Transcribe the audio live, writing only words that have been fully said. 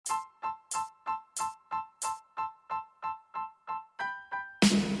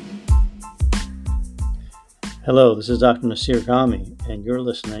Hello, this is Dr. Nasir Ghami, and you're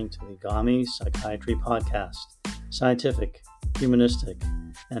listening to the Ghami Psychiatry Podcast. Scientific, humanistic,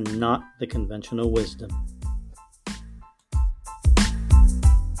 and not the conventional wisdom.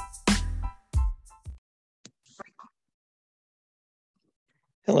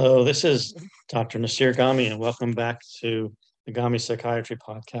 Hello, this is Dr. Nasir Ghami, and welcome back to the Ghami Psychiatry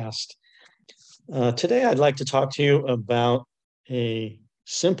Podcast. Today, I'd like to talk to you about a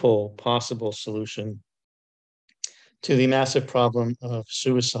simple possible solution to the massive problem of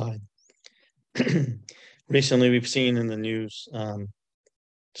suicide. Recently, we've seen in the news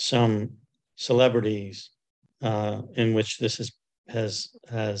some celebrities in which this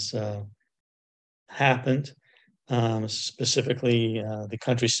has happened. Specifically, the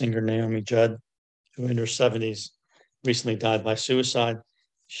country singer Naomi Judd, who in her 70s recently died by suicide.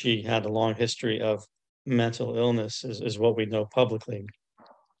 She had a long history of mental illness, is what we know publicly.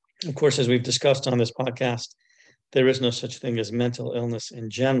 Of course, as we've discussed on this podcast, there is no such thing as mental illness in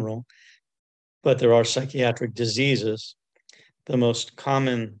general, but there are psychiatric diseases. The most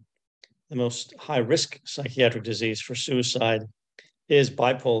high-risk psychiatric disease for suicide is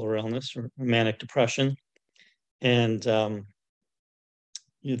bipolar illness or manic depression. And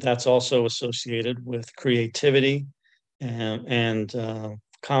that's also associated with creativity and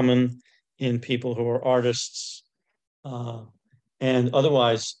common in people who are artists and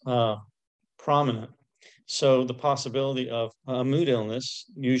otherwise prominent. So the possibility of a mood illness,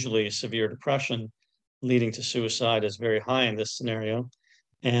 usually severe depression, leading to suicide is very high in this scenario,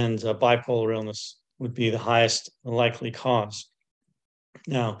 and bipolar illness would be the highest likely cause.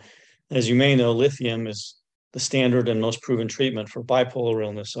 Now, as you may know, lithium is the standard and most proven treatment for bipolar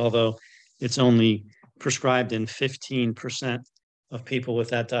illness, although it's only prescribed in 15% of people with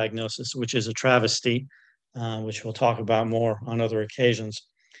that diagnosis, which is a travesty, which we'll talk about more on other occasions.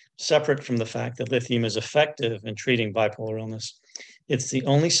 Separate from the fact that lithium is effective in treating bipolar illness, it's the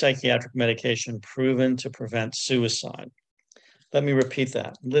only psychiatric medication proven to prevent suicide. Let me repeat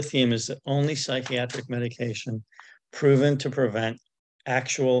that. Lithium is the only psychiatric medication proven to prevent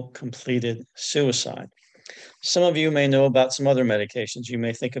actual completed suicide. Some of you may know about some other medications. You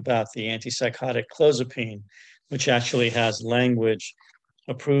may think about the antipsychotic clozapine, which actually has language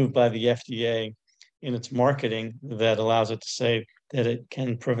approved by the FDA in its marketing that allows it to say that it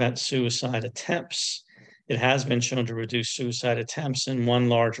can prevent suicide attempts. It has been shown to reduce suicide attempts in one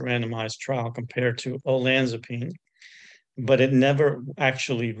large randomized trial compared to olanzapine, but it never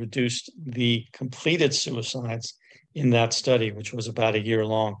actually reduced the completed suicides in that study, which was about a year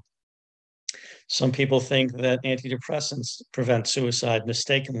long. Some people think that antidepressants prevent suicide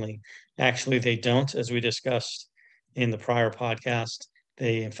mistakenly. Actually, they don't, as we discussed in the prior podcast.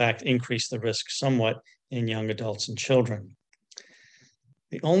 They, in fact, increase the risk somewhat in young adults and children.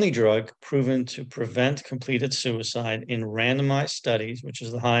 The only drug proven to prevent completed suicide in randomized studies, which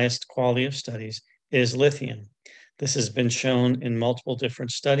is the highest quality of studies, is lithium. This has been shown in multiple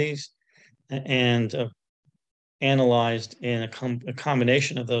different studies and analyzed in a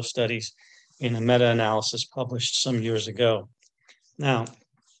combination of those studies in a meta-analysis published some years ago. Now,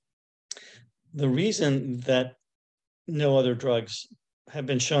 the reason that no other drugs have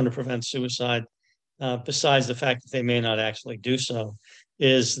been shown to prevent suicide, besides the fact that they may not actually do so,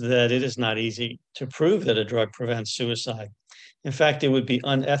 is that it is not easy to prove that a drug prevents suicide. In fact, it would be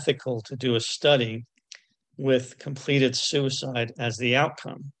unethical to do a study with completed suicide as the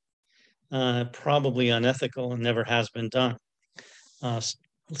outcome. Probably unethical and never has been done.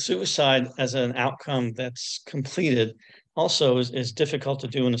 Suicide as an outcome that's completed also is difficult to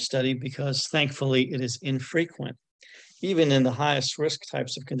do in a study because thankfully it is infrequent. Even in the highest risk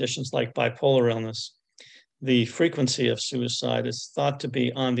types of conditions like bipolar illness, the frequency of suicide is thought to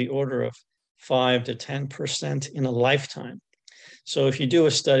be on the order of 5 to 10% in a lifetime. So if you do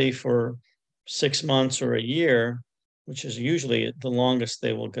a study for 6 months or a year, which is usually the longest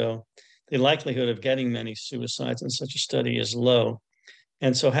they will go, the likelihood of getting many suicides in such a study is low.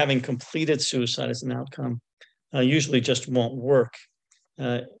 And so having completed suicide as an outcome usually just won't work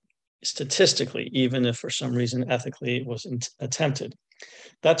statistically, even if for some reason ethically it was attempted.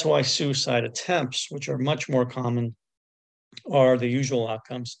 That's why suicide attempts, which are much more common, are the usual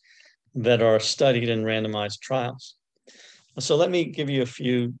outcomes that are studied in randomized trials. So let me give you a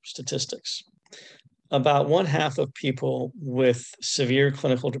few statistics. About 1/2 of people with severe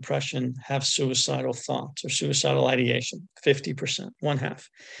clinical depression have suicidal thoughts or suicidal ideation, 50%, 1/2.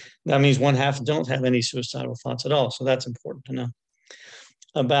 That means 1/2 don't have any suicidal thoughts at all. So that's important to know.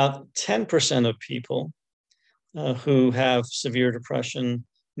 About 10% of people who have severe depression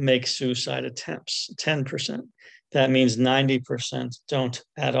make suicide attempts, 10%. That means 90% don't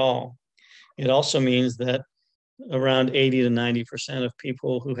at all. It also means that around 80 to 90% of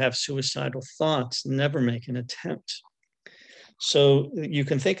people who have suicidal thoughts never make an attempt. So you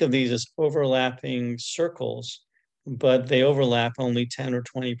can think of these as overlapping circles, but they overlap only 10 or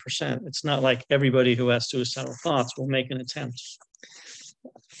 20%. It's not like everybody who has suicidal thoughts will make an attempt.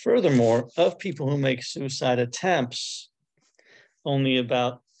 Furthermore, of people who make suicide attempts, only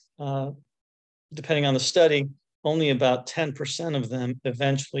about, depending on the study, only about 10% of them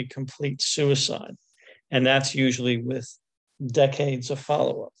eventually complete suicide. And that's usually with decades of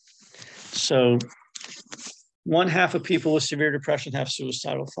follow-up. So 1/2 of people with severe depression have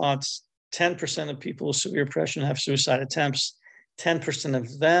suicidal thoughts. 10% of people with severe depression have suicide attempts. 10%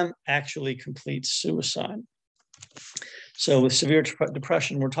 of them actually complete suicide. So with severe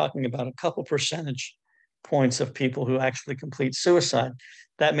depression, we're talking about a couple percentage points of people who actually complete suicide.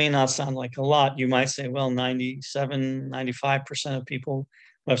 That may not sound like a lot. You might say, well, 97, 95% of people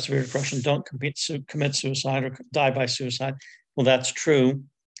who have severe depression don't commit suicide or die by suicide. Well, that's true.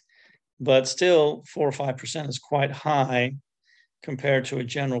 But still, 4 or 5% is quite high compared to a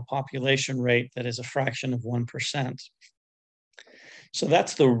general population rate that is a fraction of 1%. So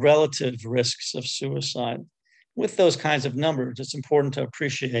that's the relative risks of suicide. With those kinds of numbers, it's important to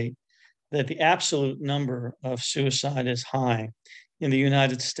appreciate that the absolute number of suicide is high. In the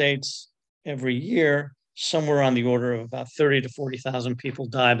United States, every year, somewhere on the order of about 30 to 40,000 people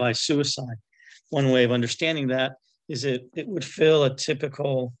die by suicide. One way of understanding that is it would fill a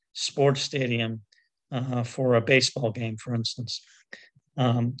typical sports stadium for a baseball game, for instance.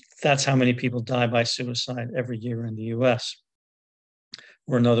 That's how many people die by suicide every year in the US.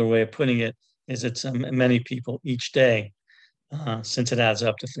 Or another way of putting it is it's many people each day, since it adds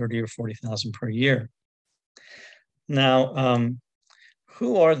up to 30 or 40,000 per year. Now,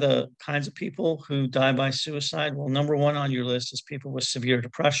 who are the kinds of people who die by suicide? Well, number one on your list is people with severe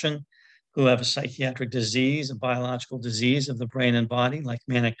depression, who have a psychiatric disease, a biological disease of the brain and body, like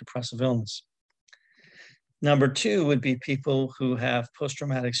manic depressive illness. Number two would be people who have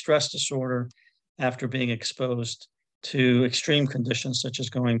post-traumatic stress disorder after being exposed to extreme conditions such as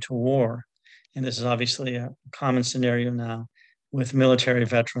going to war. And this is obviously a common scenario now with military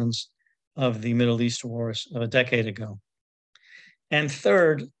veterans of the Middle East wars of a decade ago. And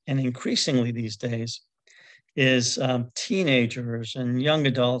third, and increasingly these days, is teenagers and young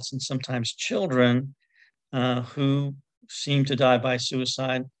adults and sometimes children who seem to die by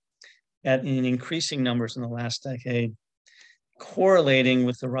suicide in increasing numbers in the last decade, correlating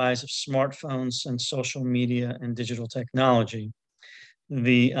with the rise of smartphones and social media and digital technology.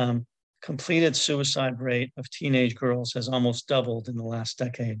 The completed suicide rate of teenage girls has almost doubled in the last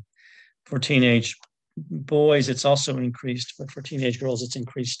decade. For teenage boys, it's also increased, but for teenage girls, it's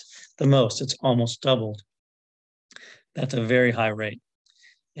increased the most. It's almost doubled. That's a very high rate.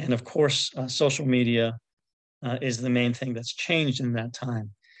 And of course, social media is the main thing that's changed in that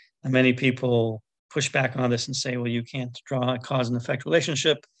time. And many people push back on this and say, well, you can't draw a cause and effect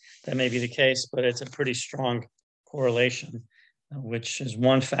relationship. That may be the case, but it's a pretty strong correlation, which is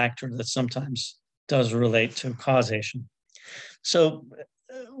one factor that sometimes does relate to causation. So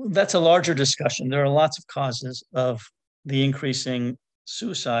that's a larger discussion. There are lots of causes of the increasing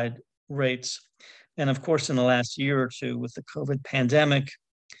suicide rates. And of course, in the last year or two, with the COVID pandemic,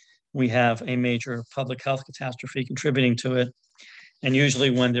 we have a major public health catastrophe contributing to it. And usually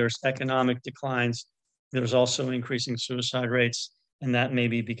when there's economic declines, there's also increasing suicide rates, and that may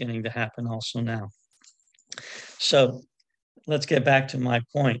be beginning to happen also now. So let's get back to my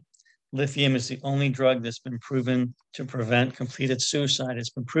point. Lithium is the only drug that's been proven to prevent completed suicide.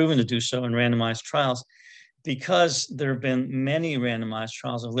 It's been proven to do so in randomized trials. Because there have been many randomized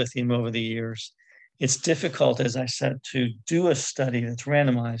trials of lithium over the years, it's difficult, as I said, to do a study that's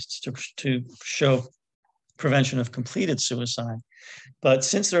randomized to show prevention of completed suicide. But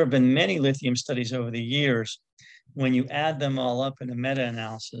since there have been many lithium studies over the years, when you add them all up in a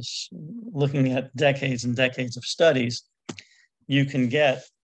meta-analysis, looking at decades and decades of studies, you can get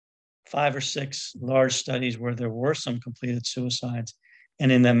 5 or 6 large studies where there were some completed suicides.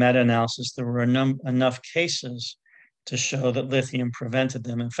 And in that meta-analysis, there were enough cases to show that lithium prevented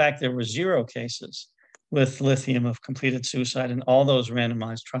them. In fact, there were 0 cases with lithium of completed suicide in all those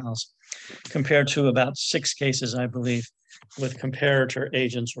randomized trials, compared to about 6 cases, I believe, with comparator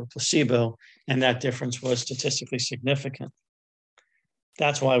agents or placebo, and that difference was statistically significant.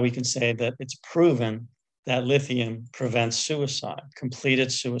 That's why we can say that it's proven that lithium prevents suicide, completed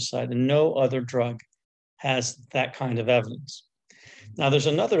suicide, and no other drug has that kind of evidence. Now, there's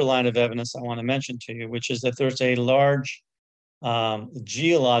another line of evidence I want to mention to you, which is that there's a large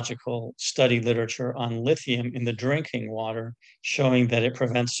geological study literature on lithium in the drinking water showing that it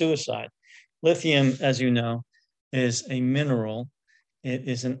prevents suicide. Lithium, as you know, is a mineral. It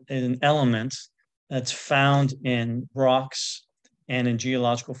is an element that's found in rocks and in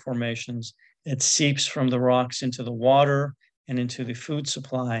geological formations. It seeps from the rocks into the water and into the food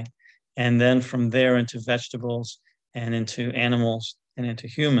supply, and then from there into vegetables and into animals and into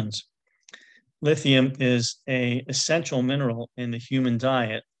humans. Lithium is an essential mineral in the human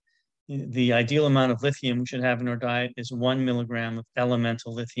diet. The ideal amount of lithium we should have in our diet is 1 milligram of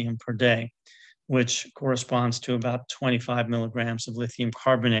elemental lithium per day, which corresponds to about 25 milligrams of lithium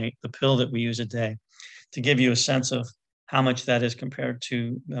carbonate, the pill that we use a day. To give you a sense of how much that is compared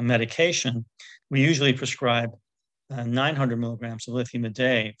to medication, we usually prescribe 900 milligrams of lithium a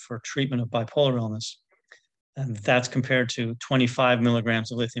day for treatment of bipolar illness. And that's compared to 25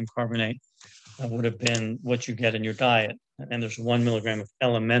 milligrams of lithium carbonate. That would have been what you get in your diet. And there's 1 milligram of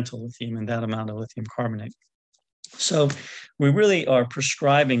elemental lithium in that amount of lithium carbonate. So we really are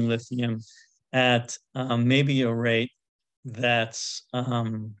prescribing lithium at maybe a rate that's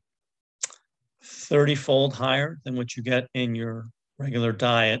 30-fold higher than what you get in your regular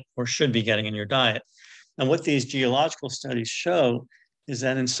diet or should be getting in your diet. And what these geological studies show is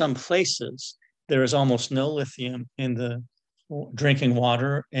that in some places, there is almost no lithium in the drinking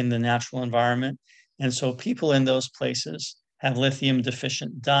water in the natural environment. And so people in those places have lithium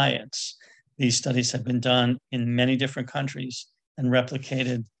deficient diets. These studies have been done in many different countries and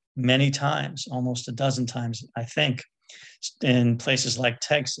replicated many times, almost a dozen times, I think, in places like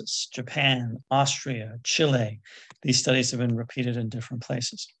Texas, Japan, Austria, Chile. These studies have been repeated in different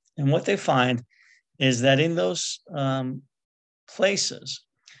places. And what they find is that in those places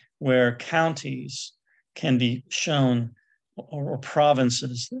where counties can be shown or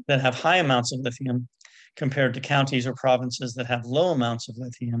provinces that have high amounts of lithium compared to counties or provinces that have low amounts of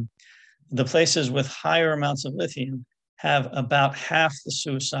lithium, the places with higher amounts of lithium have about half the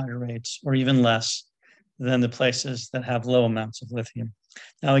suicide rates or even less than the places that have low amounts of lithium.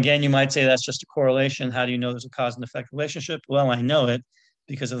 Now, again, you might say that's just a correlation. How do you know there's a cause and effect relationship? Well, I know it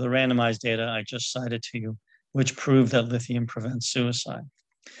because of the randomized data I just cited to you, which prove that lithium prevents suicide.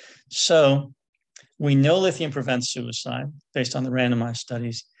 So we know lithium prevents suicide based on the randomized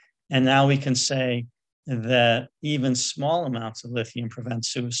studies. And now we can say that even small amounts of lithium prevent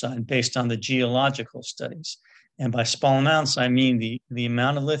suicide based on the geological studies. And by small amounts, I mean the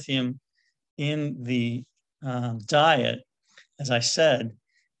amount of lithium in the diet, as I said,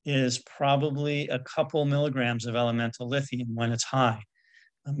 is probably a couple milligrams of elemental lithium when it's high,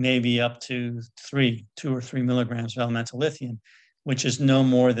 maybe up to 2 or 3 milligrams of elemental lithium, which is no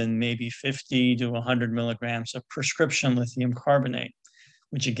more than maybe 50 to 100 milligrams of prescription lithium carbonate,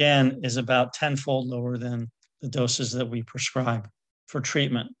 which again is about 10-fold lower than the doses that we prescribe for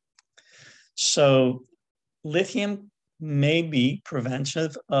treatment. So lithium may be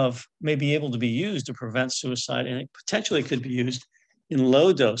may be able to be used to prevent suicide, and it potentially could be used in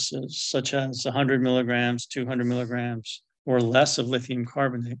low doses, such as 100 milligrams, 200 milligrams, or less of lithium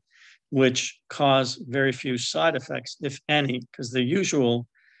carbonate, which cause very few side effects, if any, because the usual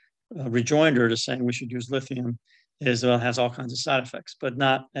rejoinder to saying we should use lithium is, well, it has all kinds of side effects, but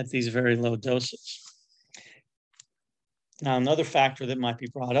not at these very low doses. Now, another factor that might be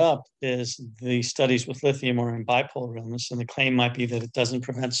brought up is the studies with lithium are in bipolar illness, and the claim might be that it doesn't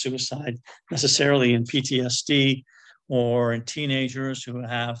prevent suicide necessarily in PTSD or in teenagers who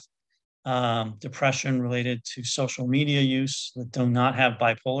have depression related to social media use that do not have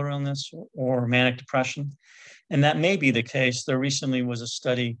bipolar illness or manic depression. And that may be the case. There recently was a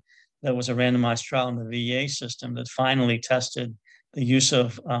study that was a randomized trial in the VA system that finally tested the use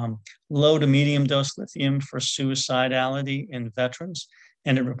of low to medium dose lithium for suicidality in veterans,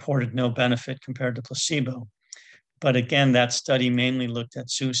 and it reported no benefit compared to placebo. But again, that study mainly looked at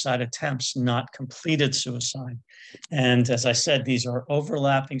suicide attempts, not completed suicide. And as I said, these are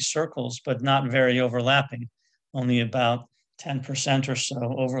overlapping circles, but not very overlapping, only about 10% or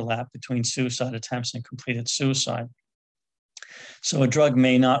so overlap between suicide attempts and completed suicide. So a drug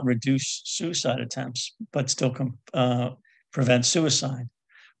may not reduce suicide attempts, but still prevent suicide,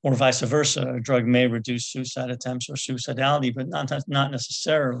 or vice versa. A drug may reduce suicide attempts or suicidality, but not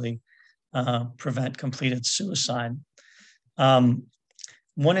necessarily prevent completed suicide.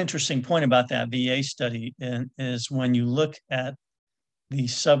 One interesting point about that VA study is when you look at the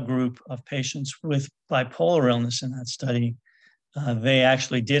subgroup of patients with bipolar illness in that study, they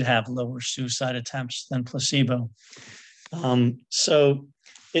actually did have lower suicide attempts than placebo. So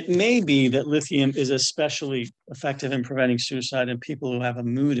it may be that lithium is especially effective in preventing suicide in people who have a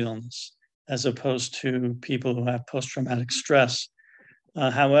mood illness, as opposed to people who have post-traumatic stress.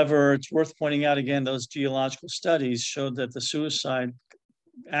 However, it's worth pointing out again, those geological studies showed that the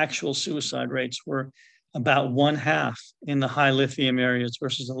actual suicide rates were about one half in the high lithium areas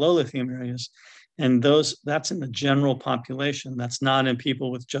versus the low lithium areas. And that's in the general population. That's not in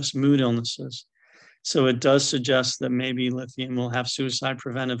people with just mood illnesses. So it does suggest that maybe lithium will have suicide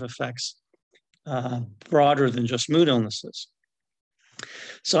preventive effects broader than just mood illnesses.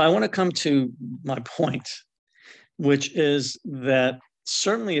 So I want to come to my point, which is that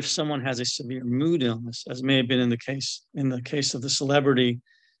certainly if someone has a severe mood illness, as may have been in the case of the celebrity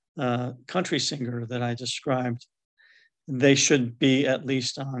country singer that I described, they should be at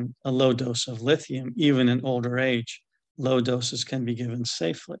least on a low dose of lithium. Even in older age, low doses can be given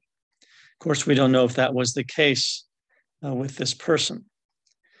safely. Of course, we don't know if that was the case with this person.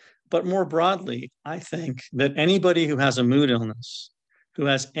 But more broadly, I think that anybody who has a mood illness, who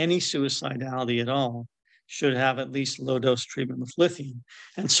has any suicidality at all, should have at least low dose treatment with lithium.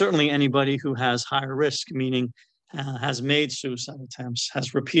 And certainly anybody who has higher risk, meaning has made suicide attempts,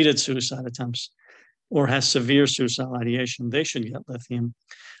 has repeated suicide attempts, or has severe suicidal ideation, they should get lithium.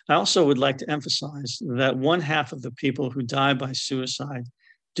 I also would like to emphasize that one half of the people who die by suicide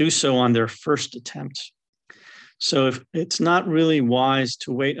do so on their first attempt. So if it's not really wise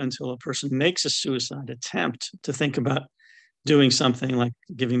to wait until a person makes a suicide attempt to think about doing something like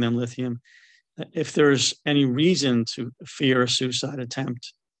giving them lithium. If there's any reason to fear a suicide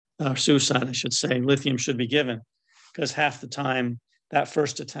attempt, suicide, I should say, lithium should be given, because half the time that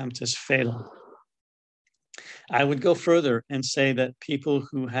first attempt is fatal. I would go further and say that people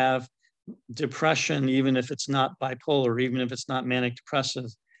who have depression, even if it's not bipolar, even if it's not manic depressive,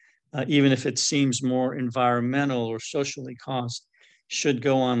 even if it seems more environmental or socially caused, should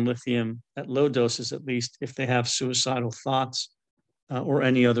go on lithium at low doses, at least if they have suicidal thoughts or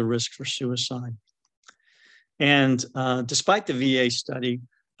any other risk for suicide. And despite the VA study,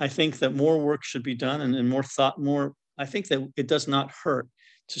 I think that more work should be done and I think that it does not hurt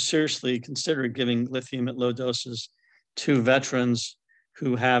to seriously consider giving lithium at low doses to veterans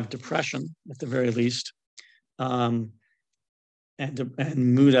who have depression, at the very least, and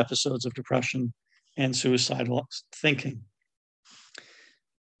mood episodes of depression and suicidal thinking.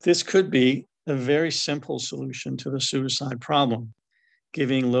 This could be a very simple solution to the suicide problem,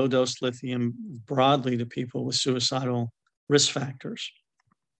 giving low-dose lithium broadly to people with suicidal risk factors.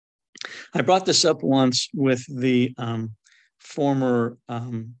 I brought this up once with the former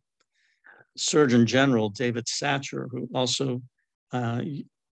Surgeon General, David Satcher, who also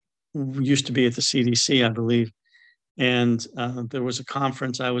used to be at the CDC, I believe. And there was a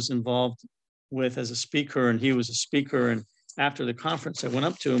conference I was involved with as a speaker, and he was a speaker. And after the conference, I went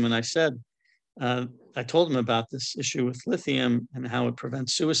up to him and I said, I told him about this issue with lithium and how it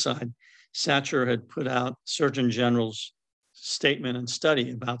prevents suicide. Satcher had put out Surgeon General's statement and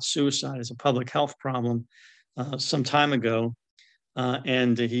study about suicide as a public health problem some time ago.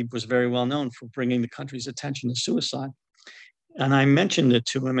 And he was very well known for bringing the country's attention to suicide. And I mentioned it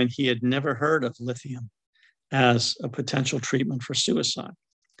to him, and he had never heard of lithium as a potential treatment for suicide.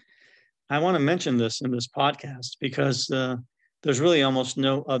 I want to mention this in this podcast because there's really almost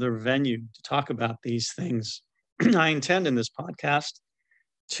no other venue to talk about these things. I intend in this podcast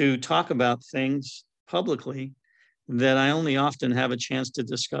to talk about things publicly that I only often have a chance to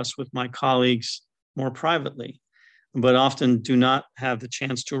discuss with my colleagues more privately, but often do not have the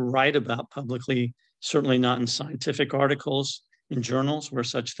chance to write about publicly, certainly not in scientific articles, in journals where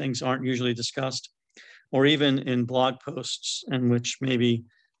such things aren't usually discussed, or even in blog posts in which maybe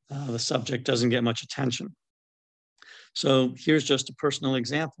the subject doesn't get much attention. So here's just a personal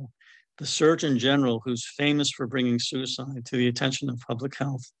example. The Surgeon General, who's famous for bringing suicide to the attention of public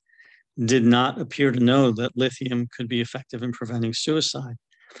health, did not appear to know that lithium could be effective in preventing suicide.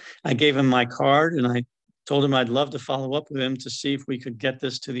 I gave him my card and I told him I'd love to follow up with him to see if we could get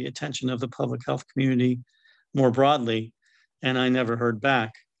this to the attention of the public health community more broadly, and I never heard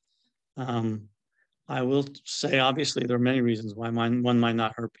back. I will say, obviously, there are many reasons why one might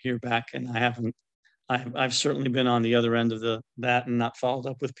not hear back, and I've certainly been on the other end of that and not followed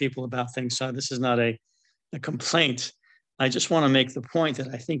up with people about things. So this is not a complaint. I just want to make the point that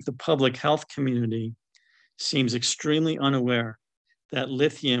I think the public health community seems extremely unaware that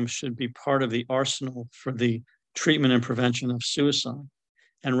lithium should be part of the arsenal for the treatment and prevention of suicide.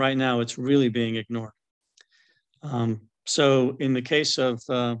 And right now it's really being ignored. So in the case of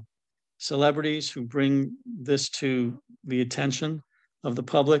celebrities who bring this to the attention of the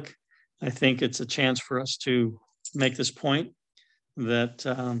public, I think it's a chance for us to make this point that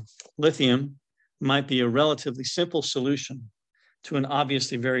lithium might be a relatively simple solution to an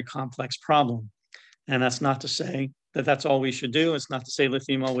obviously very complex problem. And that's not to say that that's all we should do. It's not to say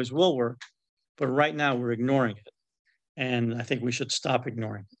lithium always will work, but right now we're ignoring it. And I think we should stop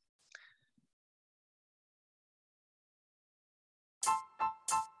ignoring it.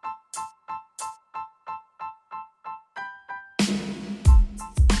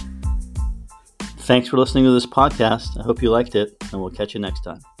 Thanks for listening to this podcast. I hope you liked it, and we'll catch you next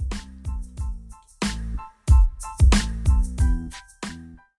time.